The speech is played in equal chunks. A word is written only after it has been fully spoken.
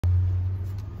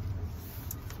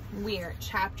We're at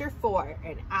Chapter 4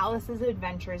 in Alice's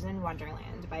Adventures in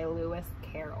Wonderland by Lewis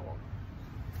Carroll.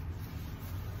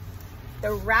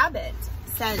 The rabbit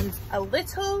sends a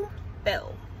little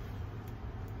bill.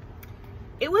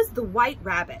 It was the White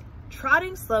Rabbit,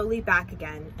 trotting slowly back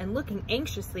again and looking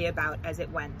anxiously about as it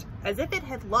went, as if it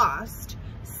had lost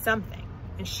something,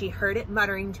 and she heard it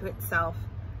muttering to itself,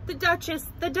 "The Duchess,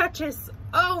 the Duchess!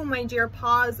 Oh, my dear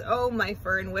paws, oh, my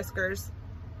fur and whiskers!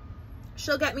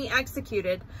 She'll get me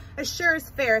executed, as sure as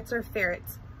ferrets are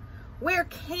ferrets. Where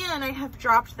can I have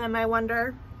dropped them, I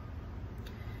wonder?"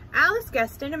 Alice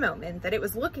guessed in a moment that it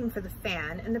was looking for the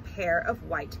fan and the pair of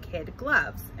white kid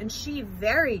gloves, and she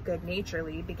very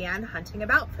good-naturedly began hunting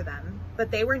about for them, but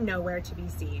they were nowhere to be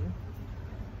seen.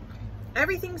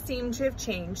 Everything seemed to have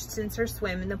changed since her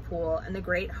swim in the pool and the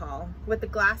great hall, with the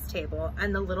glass table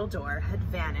and the little door, had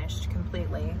vanished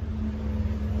completely.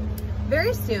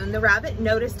 Very soon the rabbit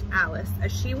noticed Alice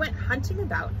as she went hunting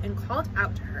about and called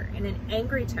out to her in an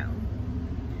angry tone,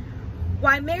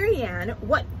 "Why, Marianne,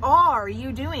 what are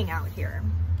you doing out here?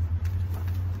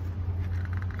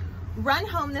 Run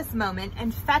home this moment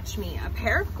and fetch me a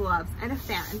pair of gloves and a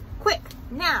fan. Quick,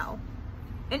 now!"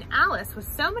 And Alice was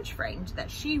so much frightened that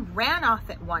she ran off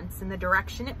at once in the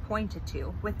direction it pointed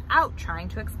to, without trying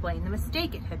to explain the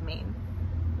mistake it had made.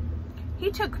 "He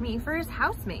took me for his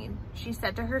housemaid," she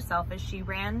said to herself as she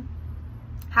ran.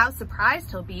 "How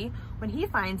surprised he'll be when he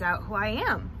finds out who I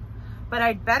am. But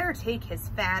I'd better take his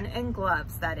fan and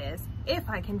gloves, that is, if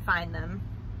I can find them."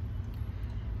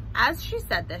 As she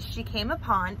said this, she came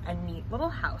upon a neat little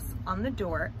house, on the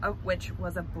door of which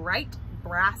was a bright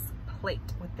brass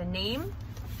plate with the name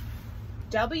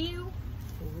W.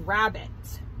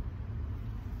 Rabbit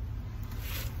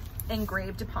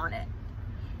engraved upon it.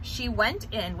 She went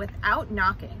in without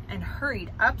knocking and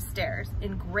hurried upstairs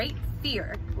in great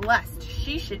fear lest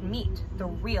she should meet the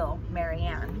real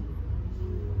Marianne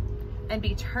and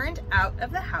be turned out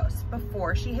of the house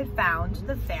before she had found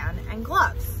the fan and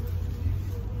gloves.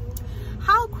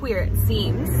 How queer it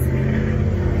seems,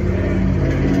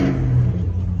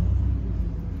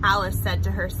 Alice said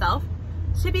to herself,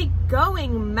 to be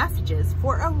going messages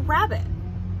for a rabbit.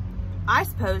 I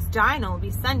suppose Dinah will be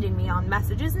sending me on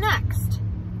messages next.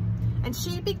 And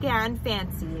she began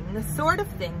fancying the sort of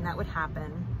thing that would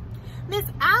happen. "Miss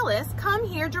Alice, come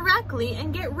here directly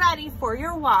and get ready for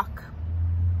your walk."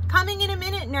 "Coming in a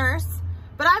minute, nurse,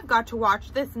 but I've got to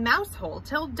watch this mouse hole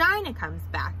till Dinah comes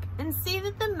back and see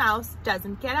that the mouse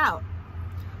doesn't get out.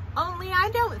 Only I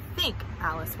don't think,"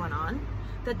 Alice went on,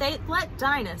 "that they'd let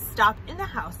Dinah stop in the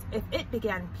house if it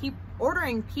began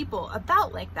ordering people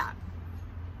about like that."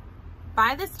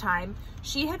 By this time,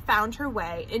 she had found her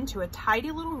way into a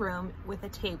tidy little room with a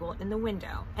table in the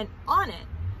window, and on it,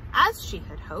 as she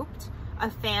had hoped, a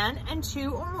fan and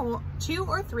two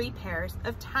or three pairs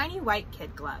of tiny white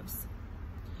kid gloves.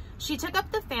 She took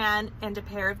up the fan and a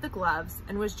pair of the gloves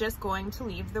and was just going to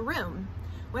leave the room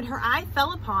when her eye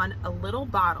fell upon a little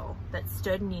bottle that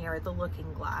stood near the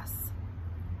looking glass.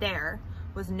 There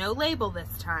was no label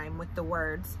this time with the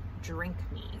words,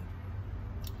 "Drink me."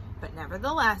 But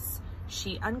nevertheless,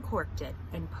 she uncorked it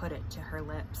and put it to her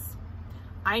lips.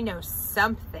 "I know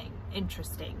something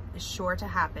interesting is sure to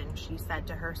happen," she said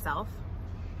to herself,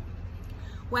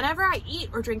 "whenever I eat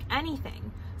or drink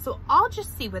anything, so I'll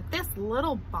just see what this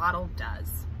little bottle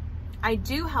does. I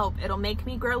do hope it'll make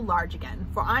me grow large again,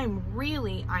 for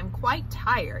I'm quite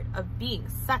tired of being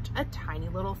such a tiny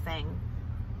little thing."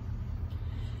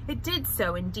 It did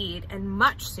so indeed, and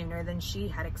much sooner than she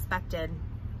had expected.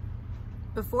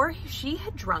 Before she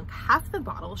had drunk half the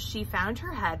bottle, she found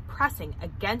her head pressing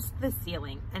against the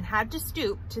ceiling and had to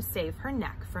stoop to save her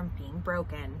neck from being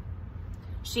broken.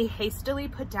 She hastily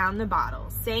put down the bottle,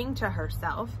 saying to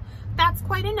herself, "That's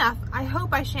quite enough. I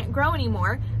hope I shan't grow any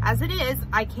more. As it is,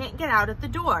 I can't get out at the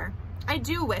door. I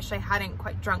do wish I hadn't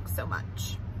quite drunk so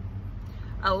much."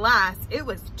 Alas, it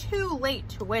was too late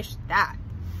to wish that.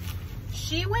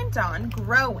 She went on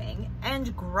growing and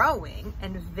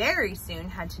very soon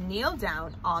had to kneel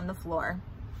down on the floor.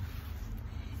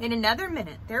 In another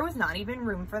minute, there was not even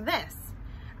room for this,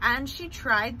 and she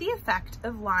tried the effect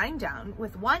of lying down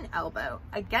with one elbow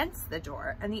against the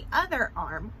door and the other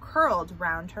arm curled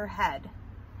round her head.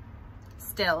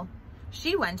 Still,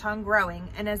 she went on growing,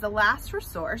 and as a last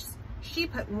resource, she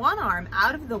put one arm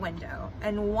out of the window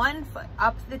and one foot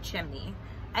up the chimney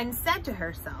and said to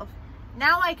herself,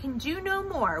 "Now I can do no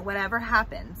more, whatever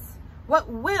happens. What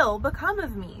will become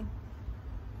of me?"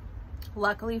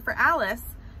 Luckily for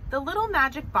Alice, the little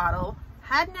magic bottle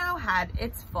had now had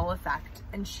its full effect,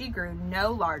 and she grew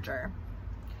no larger.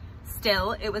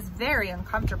 Still, it was very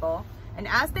uncomfortable, and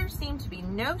as there seemed to be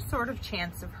no sort of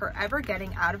chance of her ever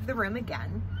getting out of the room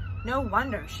again, no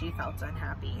wonder she felt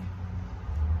unhappy.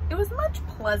 It was much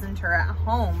pleasanter at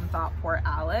home, thought poor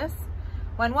Alice,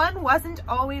 when one wasn't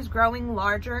always growing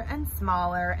larger and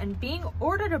smaller and being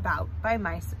ordered about by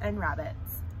mice and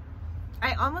rabbits.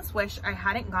 I almost wish I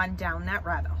hadn't gone down that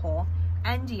rabbit hole,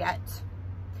 and yet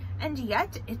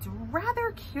it's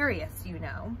rather curious, you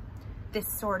know, this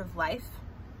sort of life.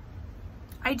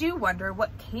 I do wonder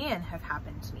what can have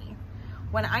happened to me.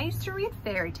 When I used to read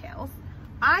fairy tales,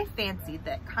 I fancied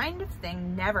that kind of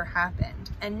thing never happened,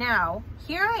 and now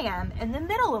here I am in the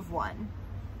middle of one.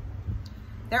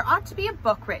 There ought to be a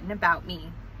book written about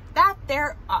me. That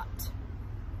there ought.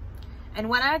 And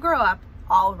when I grow up,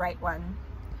 I'll write one.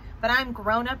 But I'm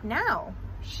grown up now,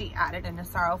 she added in a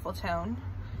sorrowful tone.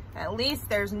 At least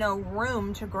there's no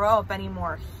room to grow up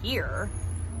anymore here.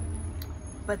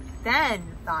 But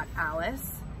then, thought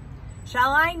Alice,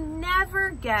 shall I never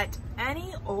get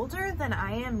any older than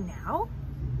I am now?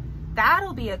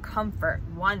 That'll be a comfort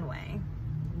one way,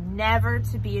 never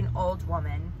to be an old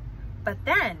woman. But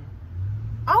then,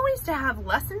 always to have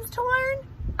lessons to learn?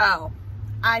 Oh,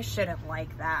 I shouldn't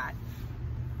like that.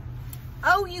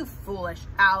 Oh, you foolish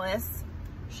Alice,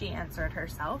 she answered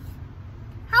herself.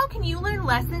 How can you learn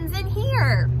lessons in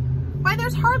here? Why,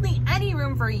 there's hardly any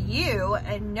room for you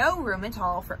and no room at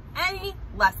all for any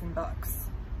lesson books.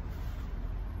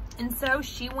 And so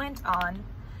she went on,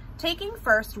 taking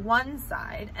first one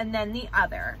side and then the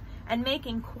other, and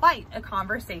making quite a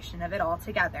conversation of it all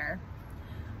together.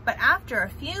 But after a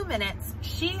few minutes,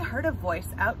 she heard a voice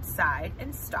outside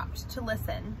and stopped to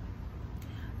listen.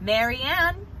 "Mary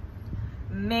Ann,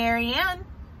 Mary Ann,"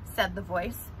 said the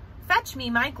voice, "fetch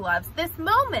me my gloves this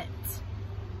moment."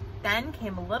 Then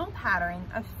came a little pattering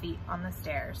of feet on the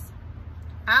stairs.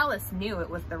 Alice knew it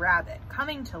was the rabbit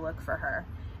coming to look for her,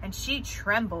 and she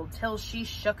trembled till she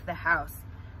shook the house,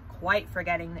 quite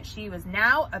forgetting that she was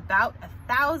now about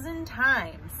 1,000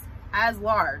 times as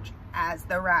large as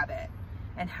the rabbit,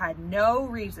 and had no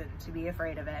reason to be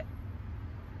afraid of it.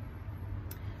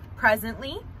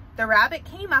 Presently, the rabbit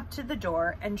came up to the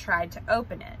door and tried to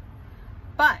open it.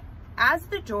 But as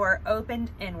the door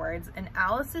opened inwards and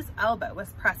Alice's elbow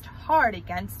was pressed hard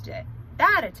against it,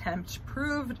 that attempt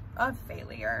proved a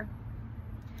failure.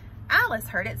 Alice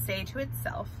heard it say to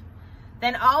itself,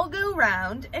 "Then I'll go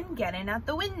round and get in at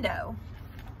the window."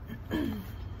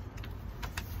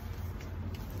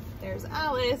 There's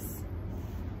Alice,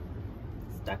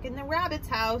 stuck in the rabbit's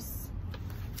house.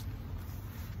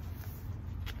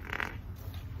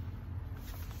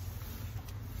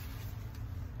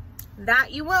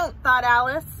 That you won't, thought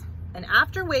Alice, and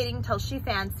after waiting till she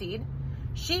fancied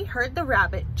she heard the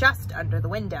rabbit just under the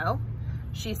window,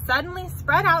 she suddenly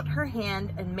spread out her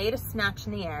hand and made a snatch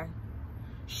in the air.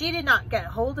 She did not get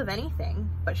hold of anything,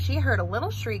 but she heard a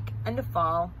little shriek and a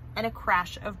fall and a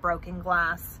crash of broken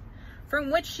glass,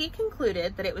 from which she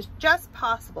concluded that it was just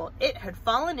possible it had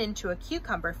fallen into a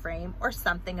cucumber frame or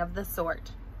something of the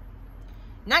sort.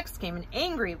 Next came an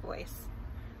angry voice,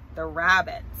 the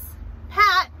rabbit's.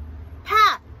 "Pat!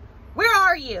 Pat! Where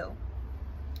are you?"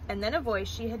 And then a voice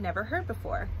she had never heard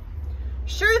before.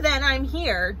 "Sure then, I'm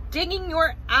here, digging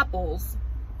your apples."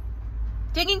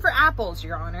 "Digging for apples,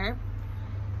 Your Honor."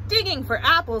 "Digging for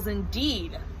apples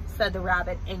indeed," said the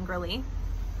rabbit angrily.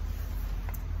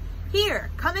 "Here,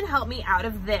 come and help me out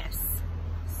of this."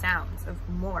 Sounds of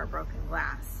more broken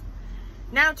glass.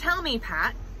 "Now tell me,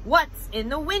 Pat, what's in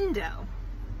the window?"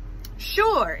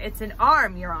 "Sure, it's an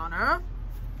arm, Your Honor."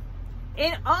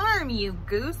 "An arm, you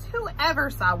goose! Who ever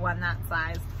saw one that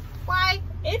size? Why,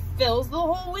 it fills the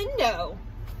whole window."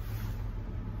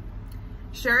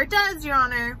 "Sure it does, Your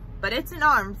Honor, but it's an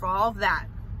arm for all of that."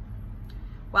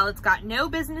 "Well, it's got no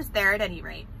business there at any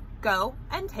rate. Go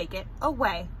and take it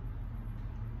away."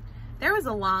 There was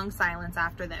a long silence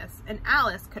after this, and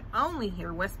Alice could only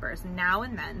hear whispers now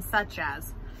and then, such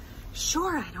as,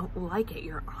 "Sure, I don't like it,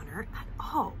 Your Honor, at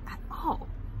all.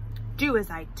 Do as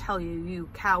I tell you, you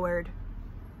coward."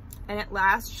 And at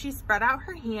last she spread out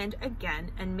her hand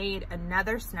again and made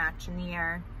another snatch in the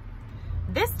air.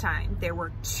 This time there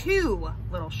were 2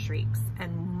 little shrieks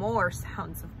and more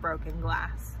sounds of broken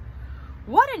glass.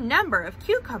 "What a number of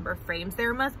cucumber frames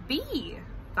there must be,"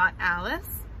 thought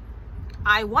Alice.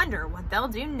 "I wonder what they'll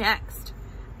do next.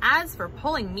 As for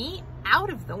pulling me out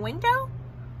of the window,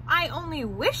 I only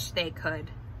wish they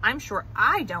could. I'm sure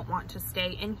I don't want to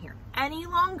stay in here any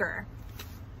longer."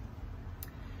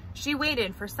 She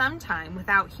waited for some time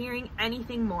without hearing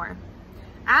anything more.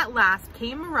 At last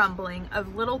came a rumbling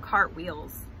of little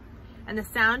cartwheels, and the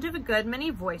sound of a good many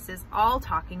voices all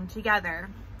talking together.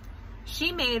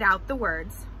 She made out the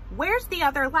words, Where's the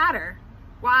other ladder?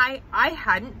 Why, I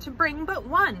hadn't to bring but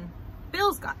one.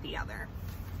 Bill's got the other.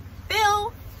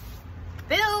 Bill!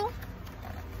 Bill!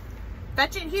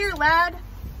 Fetch it here, lad.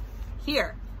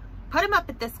 Here, put him up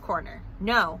at this corner.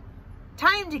 No,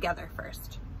 tie him together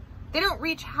first. They don't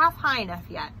reach half high enough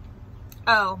yet.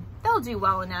 Oh, they'll do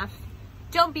well enough.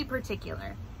 Don't be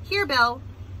particular. Here, Bill,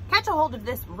 catch a hold of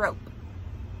this rope.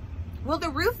 Will the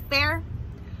roof bear?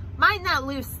 Mind that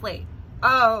loose slate.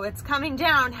 Oh, it's coming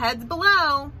down, heads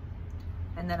below.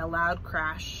 And then a loud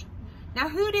crash. Now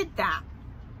who did that?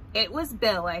 It was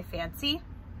Bill, I fancy.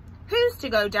 Who's to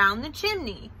go down the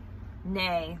chimney?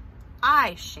 Nay,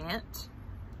 I shan't.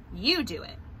 You do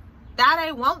it. That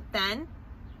I won't then.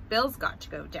 Bill's got to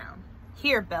go down.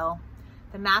 Here, Bill,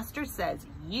 the master says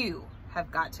you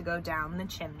have got to go down the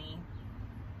chimney.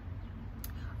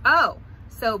 Oh,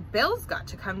 so Bill's got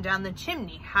to come down the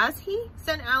chimney, has he?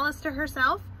 Said Alice to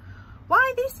herself.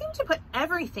 Why, they seem to put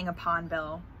everything upon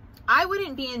Bill. I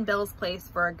wouldn't be in Bill's place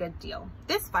for a good deal.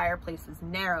 This fireplace is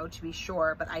narrow, to be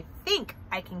sure, but I think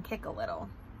I can kick a little.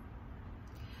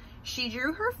 She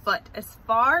drew her foot as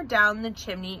far down the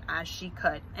chimney as she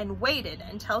could and waited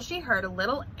until she heard a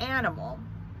little animal.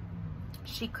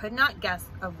 She could not guess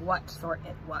of what sort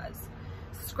it was,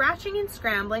 scratching and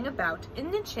scrambling about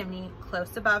in the chimney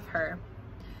close above her.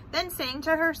 Then saying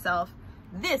to herself,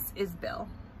 "This is Bill,"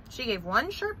 she gave one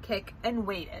sharp kick and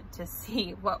waited to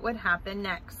see what would happen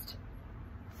next.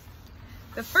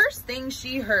 The first thing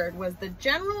she heard was the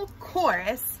general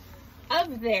chorus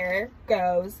of "There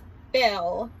goes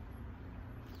Bill."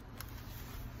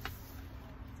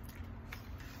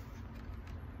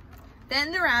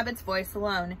 Then the rabbit's voice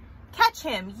alone, "Catch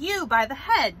him, you by the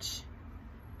hedge."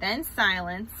 Then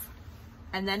silence,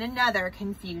 and then another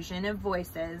confusion of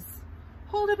voices.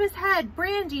 "Hold up his head,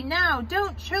 Brandy, now,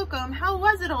 don't choke him. How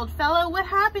was it, old fellow? What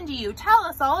happened to you? Tell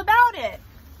us all about it."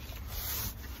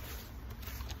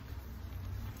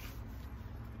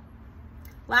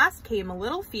 Last came a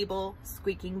little feeble,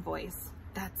 squeaking voice.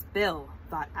 "That's Bill,"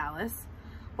 thought Alice.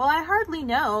 "Well, I hardly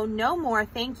know. No more,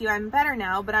 thank you. I'm better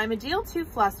now, but I'm a deal too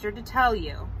flustered to tell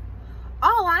you.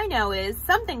 All I know is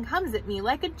something comes at me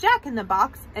like a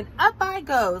jack-in-the-box, and up I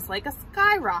goes like a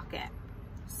skyrocket."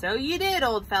 "So you did,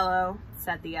 old fellow,"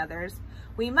 said the others.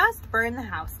 "We must burn the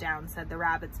house down," said the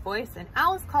rabbit's voice, and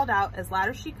Alice called out as loud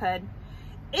as she could,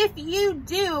 "If you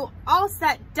do, I'll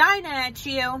set Dinah at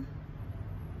you."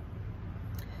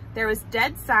 There was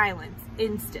dead silence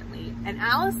instantly, and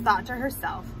Alice thought to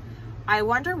herself, "I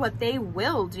wonder what they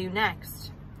will do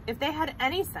next. If they had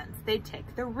any sense, they'd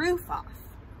take the roof off."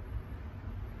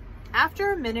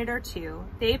 After a minute or two,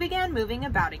 they began moving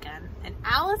about again, and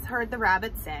Alice heard the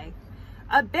rabbit say,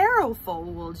 "A barrowful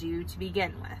will do to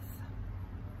begin with."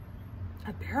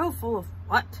 A barrowful of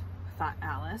what? Thought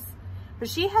Alice. But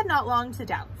she had not long to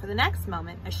doubt, for the next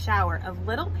moment a shower of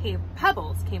little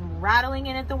pebbles came rattling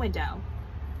in at the window,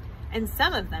 and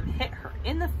some of them hit her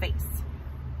in the face.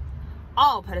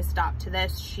 "I'll put a stop to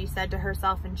this," she said to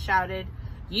herself, and shouted,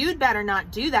 "You'd better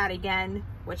not do that again,"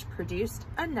 which produced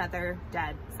another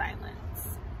dead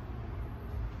silence.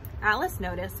 Alice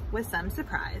noticed with some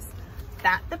surprise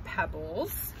that the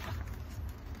pebbles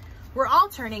were all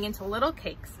turning into little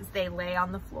cakes as they lay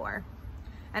on the floor,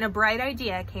 and a bright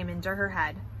idea came into her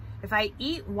head. "If I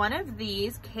eat one of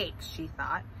these cakes," she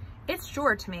thought, "it's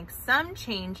sure to make some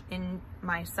change in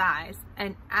my size,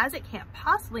 and as it can't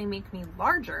possibly make me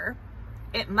larger,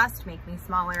 it must make me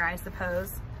smaller, I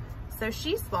suppose." So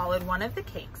she swallowed one of the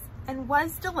cakes and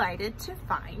was delighted to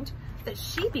find that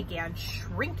she began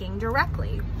shrinking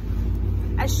directly.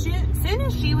 As soon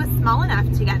as she was small enough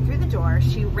to get through the door,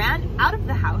 she ran out of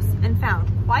the house and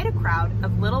found quite a crowd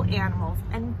of little animals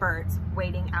and birds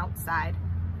waiting outside.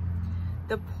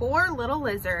 The poor little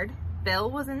lizard, Bill,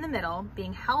 was in the middle,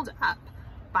 being held up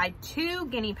by 2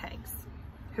 guinea pigs,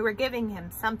 who were giving him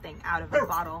something out of a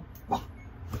bottle.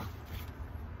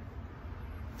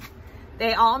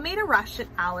 They all made a rush at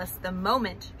Alice the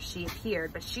moment she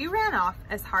appeared, but she ran off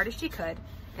as hard as she could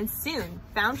and soon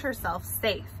found herself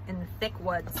safe in the thick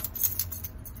woods.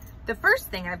 "The first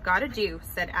thing I've got to do,"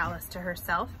 said Alice to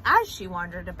herself as she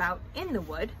wandered about in the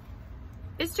wood,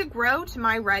 "is to grow to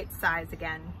my right size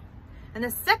again. And the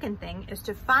second thing is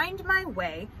to find my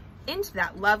way into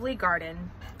that lovely garden.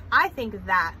 I think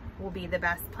that will be the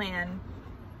best plan."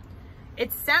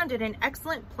 It sounded an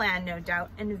excellent plan, no doubt,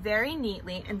 and very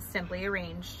neatly and simply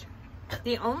arranged.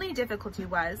 The only difficulty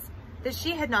was that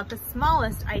she had not the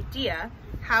smallest idea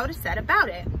how to set about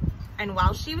it, and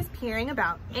while she was peering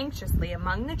about anxiously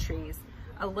among the trees,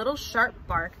 a little sharp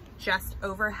bark just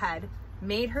overhead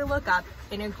made her look up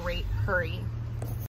in a great hurry.